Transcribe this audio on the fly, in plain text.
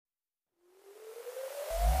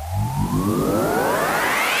Hey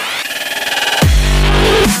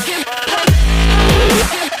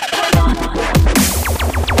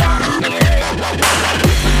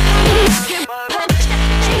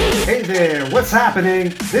there, what's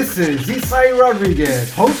happening? This is Isai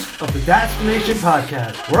Rodriguez, host of the Dastination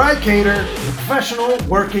Podcast, where I cater to the professional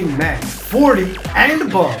working man, 40 and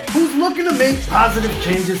above, who's looking to make positive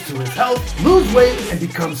changes to his health, lose weight, and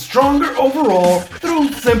become stronger overall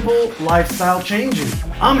through simple lifestyle changes.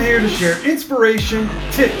 I'm here to share inspiration,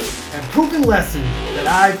 tips, and proven lessons that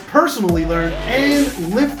I've personally learned and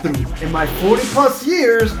lived through in my 40 plus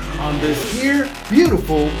years on this here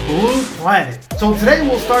beautiful blue planet. So today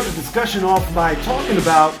we'll start the discussion off by talking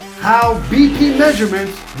about how BP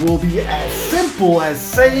measurements will be as simple as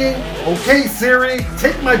saying, "Okay Siri,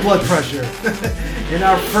 take my blood pressure," in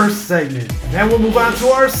our first segment. Then we'll move on to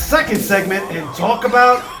our second segment and talk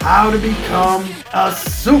about how to become a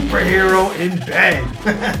superhero in bed.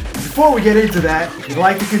 Before we get into that, if you'd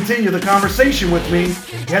like to continue the conversation with me,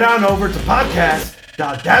 then get on over to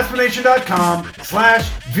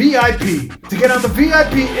podcast.daspination.com/VIP to get on the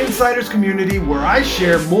VIP Insiders community, where I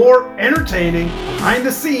share more entertaining,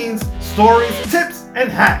 behind-the-scenes stories, tips, and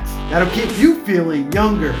hacks that'll keep you feeling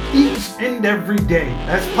younger each and every day.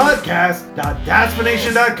 That's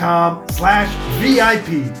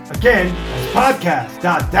podcast.daspination.com/VIP. Again, that's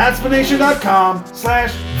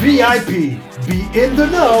podcast.daspination.com/VIP. Be in the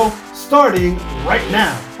know starting right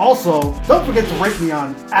now. Also, don't forget to rate me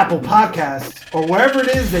on Apple Podcasts or wherever it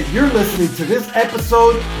is that you're listening to this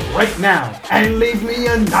episode right now, and leave me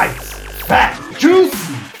a nice, fat,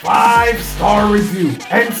 juicy 5-star review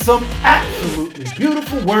and some absolutely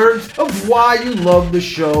beautiful words of why you love the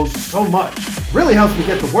show so much. Really helps me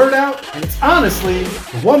get the word out, and it's honestly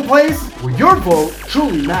the one place where your vote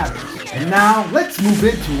truly matters. And now let's move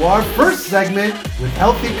into our first segment with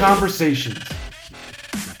Healthy Conversations.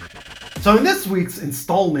 So in this week's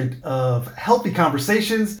installment of Healthy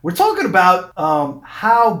Conversations, we're talking about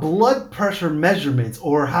how blood pressure measurements,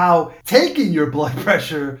 or how taking your blood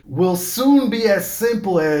pressure will soon be as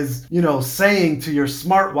simple as, saying to your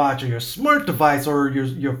smartwatch or your smart device or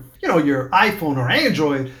your iPhone or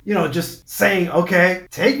Android, just saying, "Okay,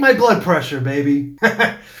 take my blood pressure, baby."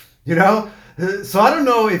 So I don't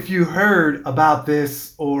know if you heard about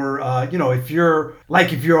this, or if you're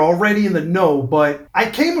already in the know, but I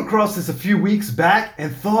came across this a few weeks back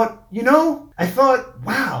and thought,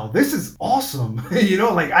 wow, this is awesome.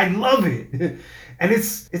 I love it. And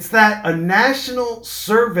it's that a national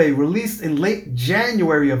survey released in late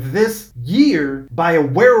January of this year by a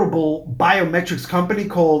wearable biometrics company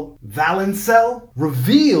called Valencell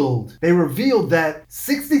revealed that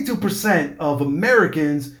 62% of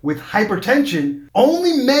Americans with hypertension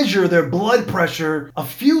only measure their blood pressure a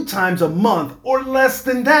few times a month or less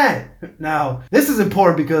than that. Now, this is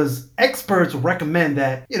important because experts recommend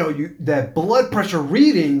that, that blood pressure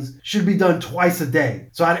readings should be done twice a day.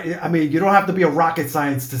 So I mean, you don't have to be a rocket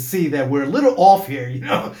science to see that we're a little off here.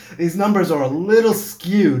 These numbers are a little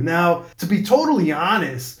skewed. Now, to be totally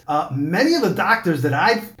honest, many of the doctors that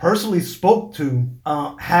I've personally spoke to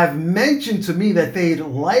have mentioned to me that they'd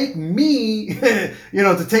like me,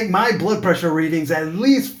 to take my blood pressure readings at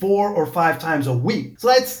least 4 or 5 times a week. So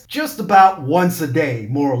that's just about once a day,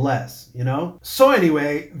 more or less. So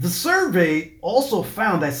anyway, the survey also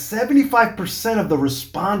found that 75% of the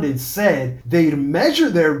respondents said they'd measure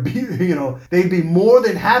they'd be more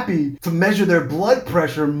than happy to measure their blood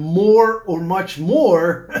pressure more or much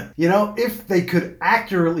more, if they could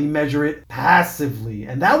accurately measure it passively.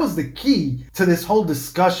 And that was the key to this whole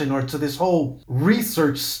discussion, or to this whole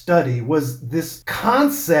research study, was this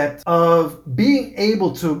concept of being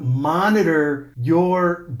able to monitor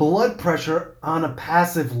your blood pressure on a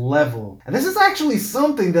passive level. And this is actually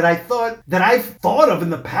something that I've thought of in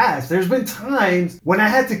the past. There's been times when I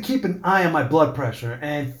had to keep an eye on my blood pressure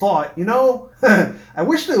and thought, I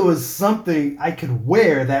wish there was something I could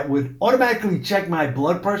wear that would automatically check my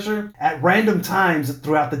blood pressure at random times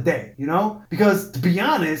throughout the day, Because to be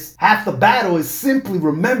honest, half the battle is simply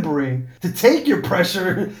remembering to take your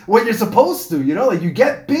pressure when you're supposed to, you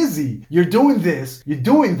get busy, you're doing this, you're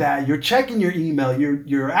doing that, you're checking your email,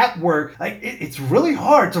 you're at work. It's really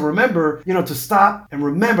hard to remember, to stop and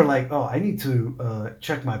remember, I need to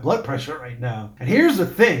check my blood pressure right now. And here's the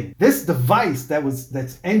thing, this device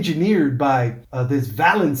that's engineered by this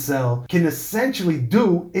Valencell can essentially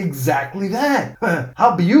do exactly that.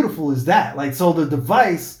 How beautiful is that? So the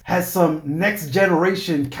device has some next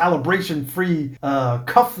generation calibration free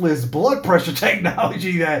cuffless blood pressure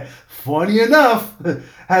technology that funny enough,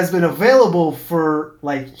 has been available for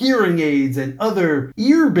like hearing aids and other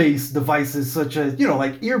ear-based devices such as,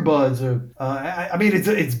 like earbuds or,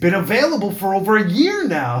 it's been available for over a year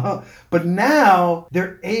now. But now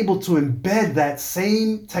they're able to embed that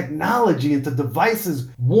same technology into devices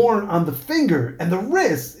worn on the finger and the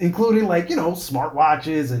wrist, including like,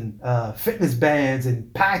 smartwatches and fitness bands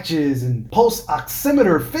and patches and pulse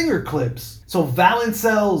oximeter finger clips. So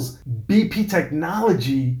Valencell's BP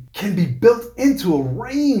technology can be built into a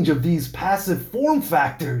range of these passive form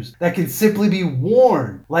factors that can simply be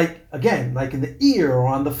worn, like in the ear or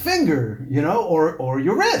on the finger, or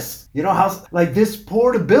your wrist. How like this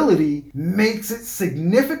portability makes it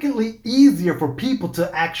significantly easier for people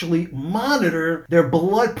to actually monitor their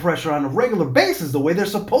blood pressure on a regular basis the way they're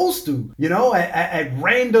supposed to, at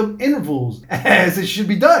random intervals as it should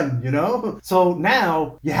be done, So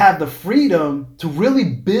now you have the freedom to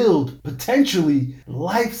really build potentially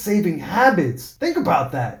life-saving habits. Think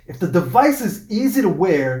about that. If the device is easy to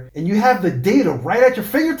wear and you have the data right at your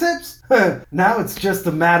fingertips, now it's just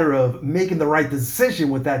a matter of making the right decision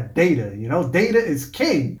with that data. Data is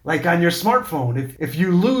king. Like on your smartphone, if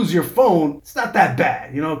you lose your phone, it's not that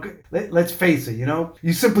bad. Let's face it,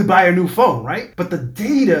 you simply buy a new phone, right? But the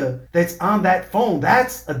data that's on that phone,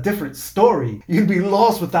 that's a different story. You'd be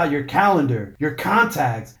lost without your calendar, your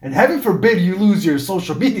contacts, and heaven forbid you lose your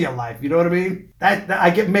social media life. You know what I mean? That I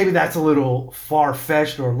get, maybe that's a little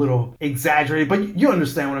far-fetched or a little exaggerated, but you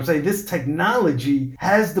understand what I'm saying. This technology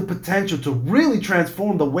has the potential to really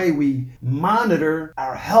transform the way we monitor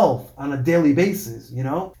our health on a daily basis,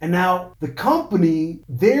 And now the company,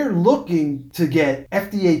 they're looking to get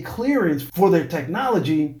FDA clearance for their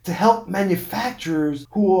technology to help manufacturers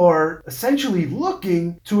who are essentially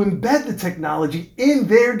looking to embed the technology in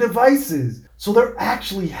their devices. So they're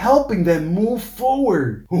actually helping them move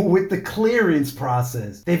forward with the clearance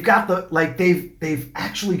process. They've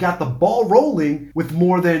actually got the ball rolling with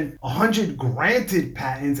more than 100 granted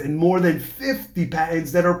patents and more than 50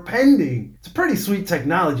 patents that are pending. It's a pretty sweet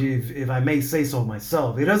technology, if I may say so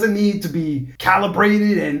myself. It doesn't need to be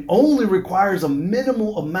calibrated and only requires a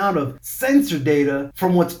minimal amount of sensor data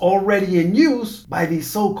from what's already in use by these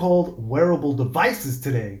so-called wearable devices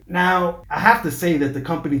today. Now, I have to say that the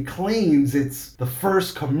company claims it's the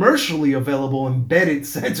first commercially available embedded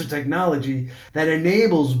sensor technology that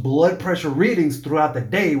enables blood pressure readings throughout the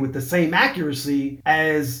day with the same accuracy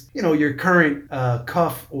as, your current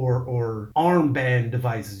cuff or armband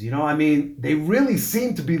devices. They really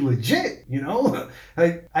seem to be legit,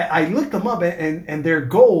 I looked them up and their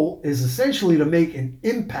goal is essentially to make an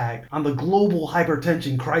impact on the global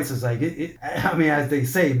hypertension crisis. As they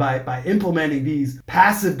say, by implementing these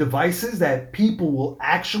passive devices that people will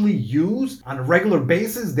actually use on a regular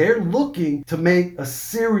basis, they're looking to make a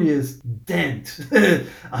serious dent,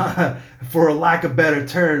 for a lack of better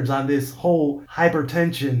terms, on this whole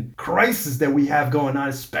hypertension crisis that we have going on,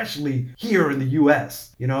 especially here in the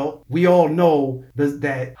US. We all know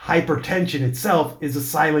that hypertension itself is a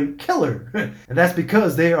silent killer. And that's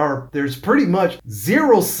because there's pretty much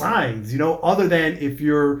zero signs, other than if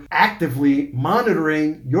you're actively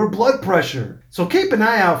monitoring your blood pressure. So keep an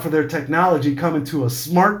eye out for their technology coming to a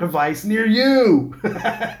smart device near you.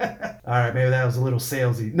 All right, maybe that was a little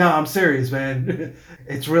salesy. No, I'm serious, man.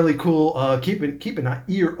 It's really cool. Keep an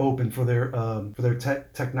ear open for their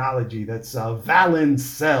technology. That's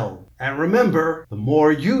Valencell. And remember, the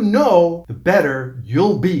more you know, the better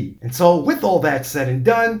you'll be. And so with all that said and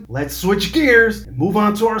done, let's switch gears and move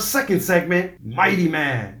on to our second segment, Mighty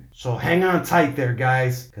Man. So hang on tight there,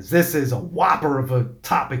 guys, because this is a whopper of a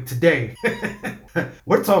topic today.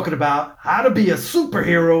 We're talking about how to be a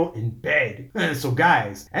superhero in bed. So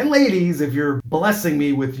guys and ladies, if you're blessing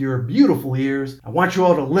me with your beautiful ears, I want you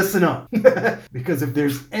all to listen up. Because if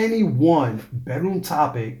there's any one bedroom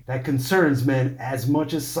topic that concerns men as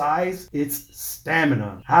much as size, it's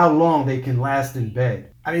stamina. How long they can last in bed.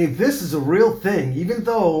 This is a real thing, even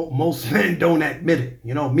though most men don't admit it.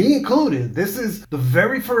 Me included, this is the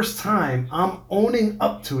very first time I'm owning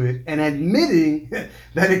up to it and admitting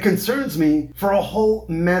that it concerns me for a whole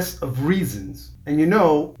mess of reasons. And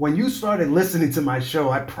when you started listening to my show,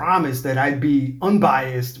 I promised that I'd be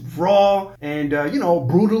unbiased, raw, and,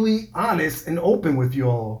 brutally honest and open with you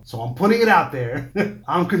all. So I'm putting it out there.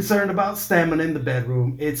 I'm concerned about stamina in the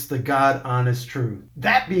bedroom. It's the God honest truth.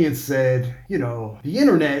 That being said, the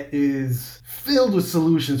internet is filled with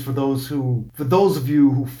solutions for those of you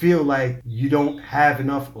who feel like you don't have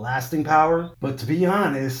enough lasting power. But to be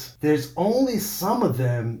honest, there's only some of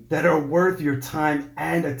them that are worth your time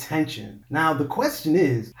and attention. Now, the question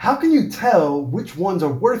is, how can you tell which ones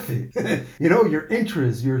are worth it? Your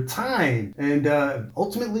interest, your time, and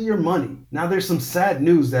ultimately your money. Now there's some sad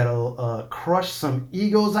news that'll crush some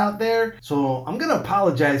egos out there, so I'm gonna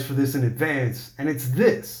apologize for this in advance, and it's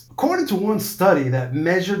this. According to one study that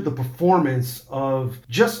measured the performance of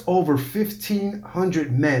just over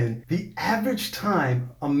 1,500 men, the average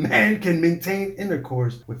time a man can maintain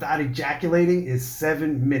intercourse without ejaculating is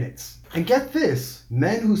 7 minutes. And get this,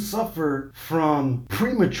 men who suffer from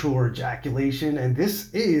premature ejaculation, and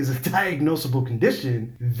this is a diagnosable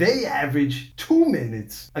condition, they average 2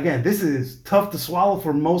 minutes. Again, this is tough to swallow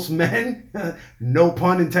for most men, no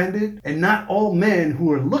pun intended, and not all men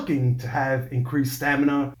who are looking to have increased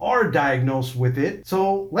stamina are diagnosed with it.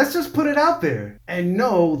 So let's just put it out there and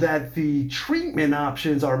know that the treatment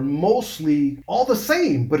options are mostly all the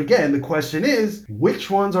same. But again, the question is, which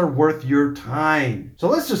ones are worth your time? So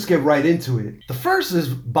let's just get right into it. The first is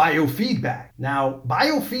biofeedback. Now,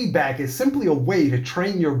 biofeedback is simply a way to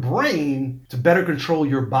train your brain to better control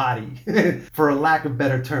your body, for a lack of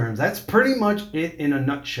better terms. That's pretty much it in a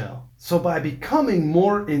nutshell. So by becoming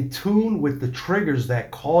more in tune with the triggers that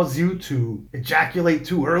cause you to ejaculate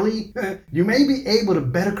too early, you may be able to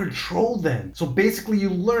better control them. So basically you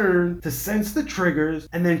learn to sense the triggers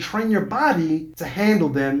and then train your body to handle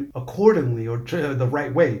them accordingly or the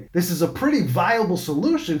right way. This is a pretty viable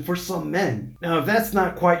solution for some men. Now, if that's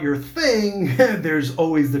not quite your thing, there's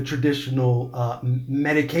always the traditional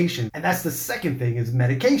medication. And that's the second thing, is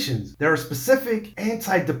medications. There are specific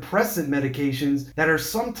antidepressant medications that are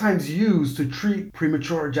sometimes used to treat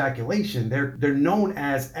premature ejaculation. They're known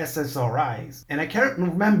as SSRIs. And I can't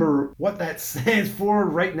remember what that stands for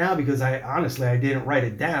right now because I didn't write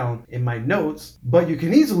it down in my notes, but you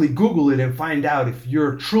can easily Google it and find out if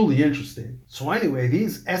you're truly interested. So anyway,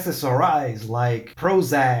 these SSRIs like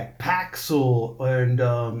Prozac, Paxil, and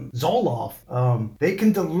Zoloft, they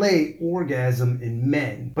can delay orgasm in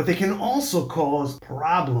men, but they can also cause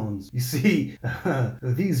problems. You see,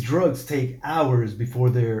 these drugs take hours before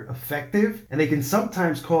they're effective, and they can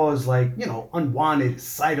sometimes cause unwanted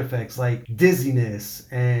side effects like dizziness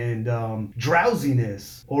and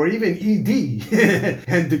drowsiness, or even ED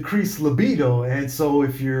and decreased libido. And so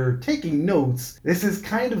if you're taking notes, this is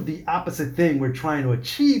kind of the opposite thing we're trying to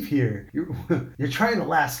achieve here. You're trying to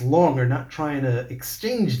last longer, not trying to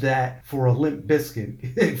exchange that for a limp biscuit,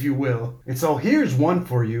 if you will. And so here's one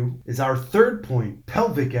for you, is our third point: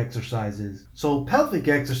 pelvic exercises. So pelvic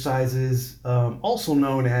exercises, also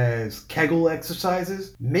known as Kegel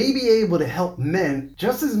exercises, may be able to help men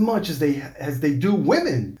just as much as they do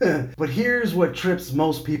women. But here's what trips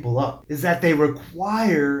most people up, is that they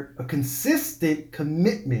require a consistent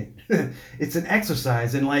commitment. It's an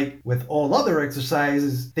exercise, and like with all other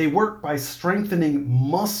exercises, they work by strengthening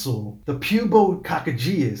muscle, the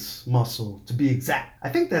pubococcygeus muscle to be exact. I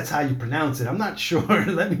think that's how you pronounce it. I'm not sure.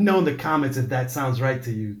 Let me know in the comments if that sounds right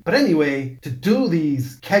to you. But anyway, to do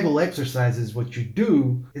these Kegel exercises, what you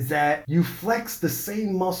do is that you flex the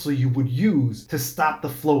same muscle you would use to stop the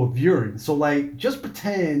flow of urine. So just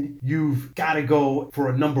pretend you've got to go for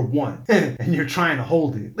a number one and you're trying to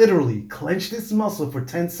hold it. Literally clench this muscle for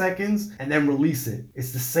 10 seconds and then release it.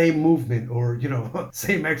 It's the same movement, or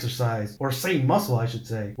same exercise, or same muscle, I should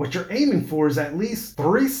say. What you're aiming for is at least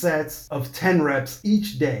 3 sets of 10 reps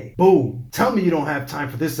each day. Boom. Tell me you don't have time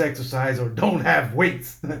for this exercise or don't have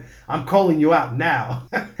weights. I'm calling you out now.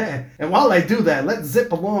 And while I do that, let's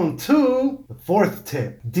zip along to the fourth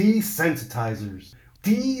tip: desensitizers.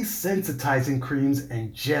 Desensitizing creams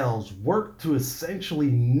and gels work to essentially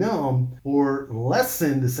numb or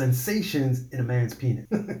lessen the sensations in a man's penis.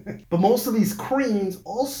 But most of these creams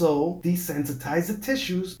also desensitize the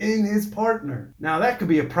tissues in his partner. Now that could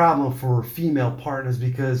be a problem for female partners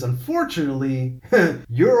because unfortunately,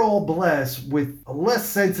 you're all blessed with a less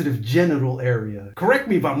sensitive genital area. Correct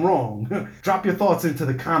me if I'm wrong. Drop your thoughts into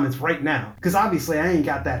the comments right now, because obviously I ain't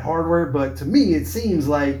got that hardware, but to me it seems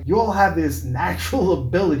like you all have this natural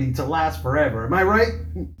ability to last forever. Am I right?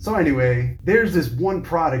 So anyway, there's this one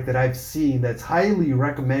product that I've seen that's highly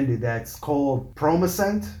recommended that's called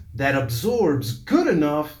Promescent, that absorbs good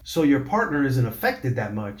enough so your partner isn't affected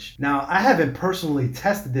that much. Now, I haven't personally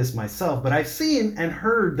tested this myself, but I've seen and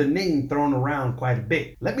heard the name thrown around quite a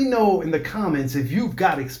bit. Let me know in the comments if you've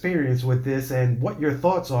got experience with this and what your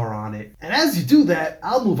thoughts are on it. And as you do that,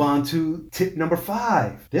 I'll move on to tip number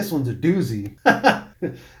 5. This one's a doozy.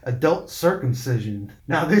 Adult circumcision.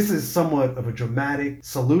 Now, this is somewhat of a dramatic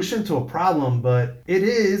solution to a problem, but it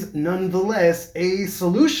is nonetheless a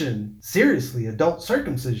solution. Seriously, adult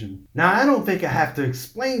circumcision. Now, I don't think I have to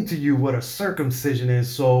explain to you what a circumcision is,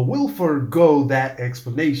 so we'll forego that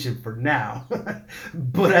explanation for now.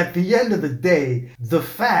 But at the end of the day, the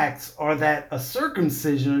facts are that a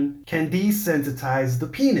circumcision can desensitize the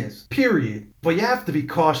penis, period. But you have to be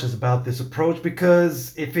cautious about this approach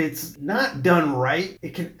because if it's not done right,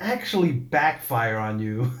 it can actually backfire on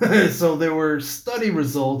you. So there were study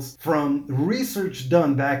results from research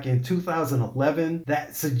done back in 2011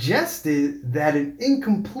 that suggested that an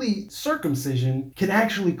incomplete circumcision can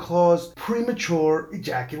actually cause premature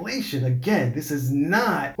ejaculation. Again, this is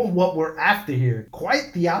not what we're after here.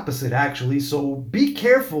 Quite the opposite, actually. So be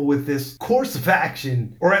careful with this course of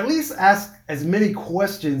action, or at least ask as many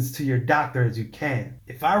questions to your doctor as you can.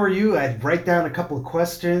 If I were you, I'd write down a couple of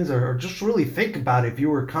questions or just really think about it if you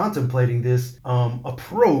were contemplating this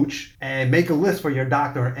approach, and make a list for your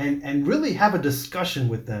doctor and really have a discussion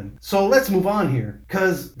with them. So let's move on here,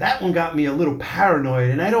 because that one got me a little paranoid,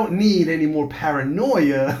 and I don't need any more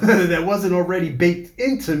paranoia that wasn't already baked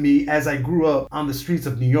into me as I grew up on the streets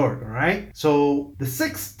of New York, all right? So the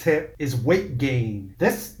sixth tip is weight gain.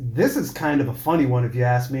 This is kind of a funny one if you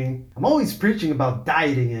ask me. I'm always preaching about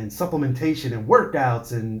dieting and supplementation and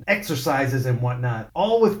workouts and exercises and whatnot,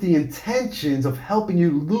 all with the intentions of helping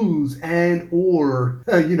you lose and or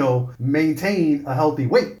maintain a healthy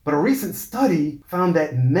weight. But a recent study found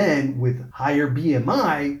that men with higher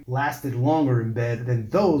BMI lasted longer in bed than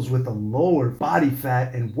those with a lower body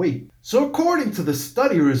fat and weight. So according to the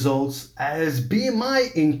study results, as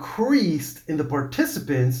BMI increased in the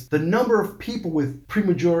participants, the number of people with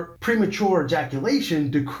premature ejaculation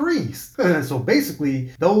decreased. So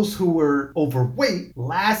basically, those who were overweight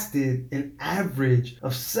lasted an average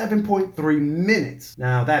of 7.3 minutes.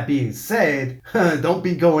 Now, that being said, don't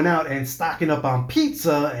be going out and stocking up on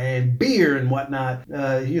pizza and beer and whatnot,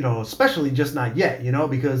 especially just not yet,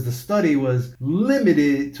 because the study was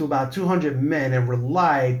limited to about 200 men and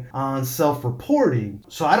relied on self-reporting.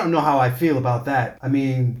 So I don't know how I feel about that. I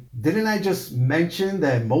mean, didn't I just mention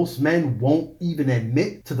that most men won't even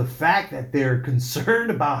admit to the fact that they're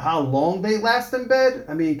concerned about how long they last in bed?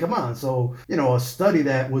 I mean, come on. So, a study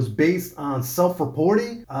that was based on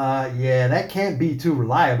self-reporting, that can't be too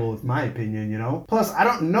reliable, in my opinion, Plus, I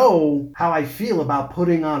don't know how I feel about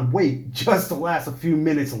putting on weight just to last a few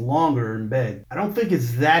minutes longer in bed. I don't think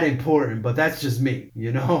it's that important, but that's just me,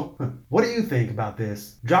 What do you think about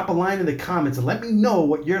this? Drop a line in the comments and let me know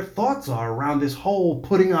what your thoughts are around this whole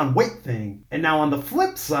putting on weight thing. And now on the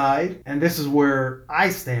flip side, and this is where I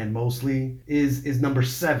stand mostly, is number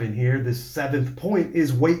 7 here. This 7th point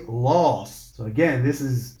is weight loss. So again,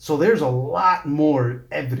 there's a lot more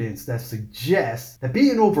evidence that suggests that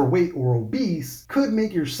being overweight or obese could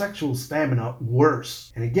make your sexual stamina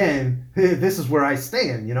worse. And again, this is where I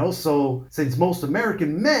stand, So since most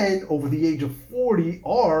American men over the age of 40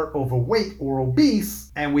 are overweight or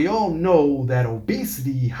obese, and we all know that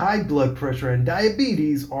obesity, high blood pressure, and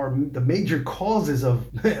diabetes are the major causes of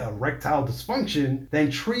erectile dysfunction,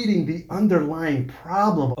 then treating the underlying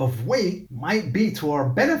problem of weight might be to our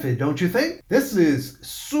benefit, don't you think? This is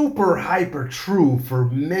super hyper true for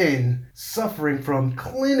men suffering from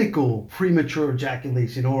clinical premature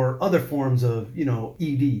ejaculation or other forms of,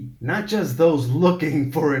 ED. Not just those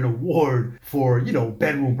looking for an award for,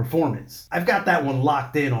 bedroom performance. I've got that one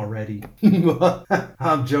locked in already.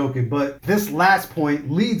 I'm joking, but this last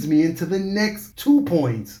point leads me into the next 2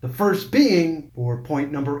 points. The first being, for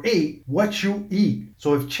point number 8, what you eat.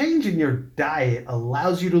 So if changing your diet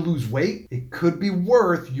allows you to lose weight, it could be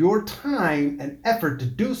worth your time and effort to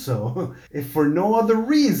do so, if for no other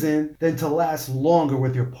reason than to last longer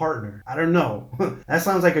with your partner. I don't know. That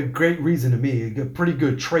sounds like a great reason to me, a pretty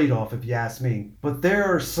good trade-off if you ask me. But there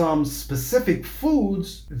are some specific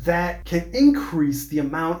foods that can increase the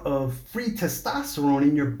amount of free testosterone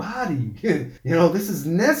in your body. This is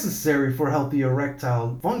necessary for healthy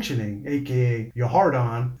erectile functioning, aka your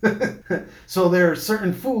hard-on. So there are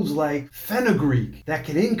certain foods like fenugreek that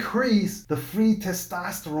can increase the free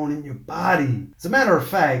testosterone in your body. As a matter of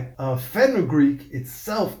fact, fenugreek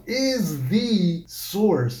itself is the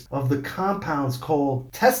source of the compounds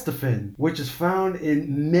called testofen, which is found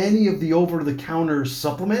in many of the over-the-counter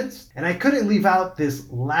supplements. And I couldn't leave out this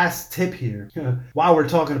last tip here. While we're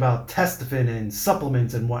talking about testofen and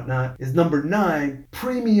supplements and whatnot, is number 9,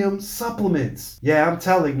 premium supplements. Yeah, I'm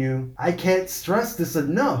telling you, I can't stress this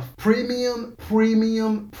enough. Premium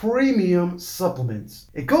supplements.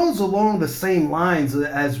 It goes along the same lines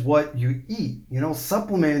as what you eat.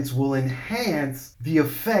 Supplements will enhance the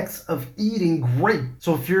effects effects of eating grape.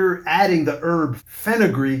 So if you're adding the herb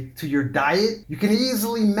fenugreek to your diet, you can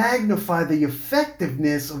easily magnify the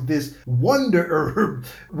effectiveness of this wonder herb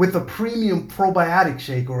with a premium probiotic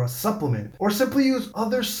shake or a supplement, or simply use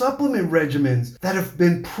other supplement regimens that have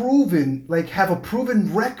been proven, like have a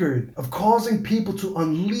proven record of causing people to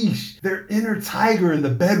unleash their inner tiger in the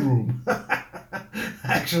bedroom.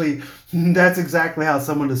 Actually, that's exactly how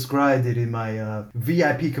someone described it in my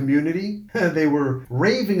VIP community. They were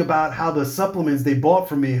raving about how the supplements they bought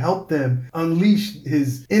from me helped them unleash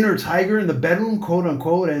his inner tiger in the bedroom, quote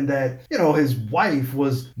unquote, and that, his wife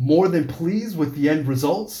was more than pleased with the end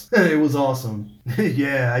results. It was awesome.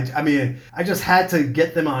 Yeah, I just had to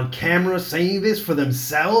get them on camera saying this for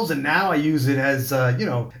themselves, and now I use it as,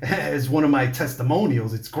 as one of my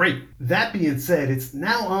testimonials. It's great. That being said, it's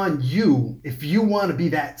now on you if you want to be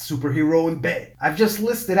that superhero in bed. I've just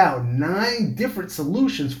listed out 9 different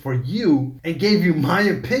solutions for you and gave you my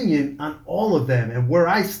opinion on all of them and where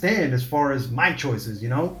I stand as far as my choices,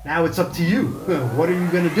 Now it's up to you. What are you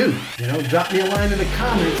going to do? Drop me a line in the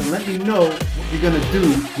comments and let me know what you're going to do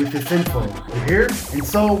with this info. You hear? And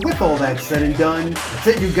so with all that said and done, that's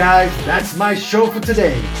it, you guys. That's my show for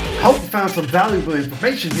today. I hope you found some valuable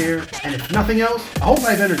information here, and if nothing else, I hope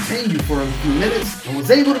I've entertained you for a few minutes and was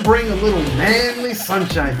able to bring a little manly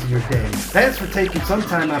sunshine to your day. Thanks for taking some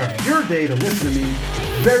time out of your day to listen to me.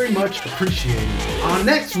 Very much appreciated. On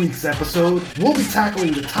next week's episode, we'll be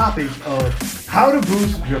tackling the topic of how to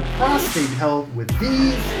boost your prostate health with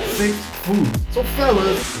these 6 foods. So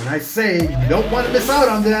fellas, when I say you don't want to miss out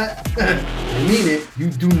on that, I mean it,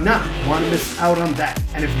 you do not want to miss out on that.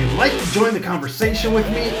 And if you'd like to join the conversation with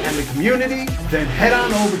me and the community, then head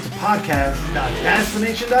on over to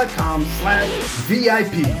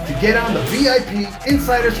podcast.dastination.com/VIP to get on the VIP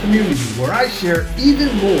Insiders community, where I share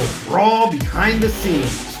even more raw behind the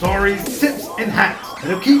scenes stories, tips, and hacks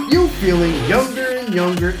that'll keep you feeling younger and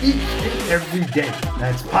younger each and every day.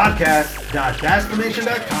 That's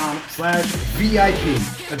podcast.dastination.com/VIP.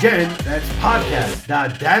 Again, that's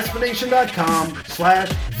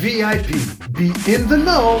podcast.dastination.com/VIP. Be in the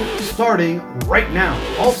know starting right now.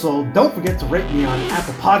 Also, don't forget to rate me on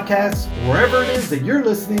Apple Podcasts, wherever it is that you're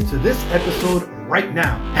listening to this episode right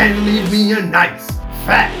now. And leave me a nice,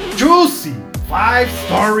 fat, juicy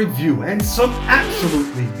 5-star review and some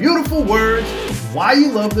absolutely beautiful words of why you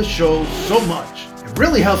love the show so much. It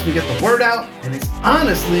really helps me get the word out, and it's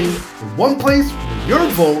honestly the one place where your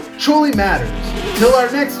vote truly matters. Until our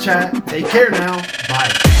next chat, take care now. Bye.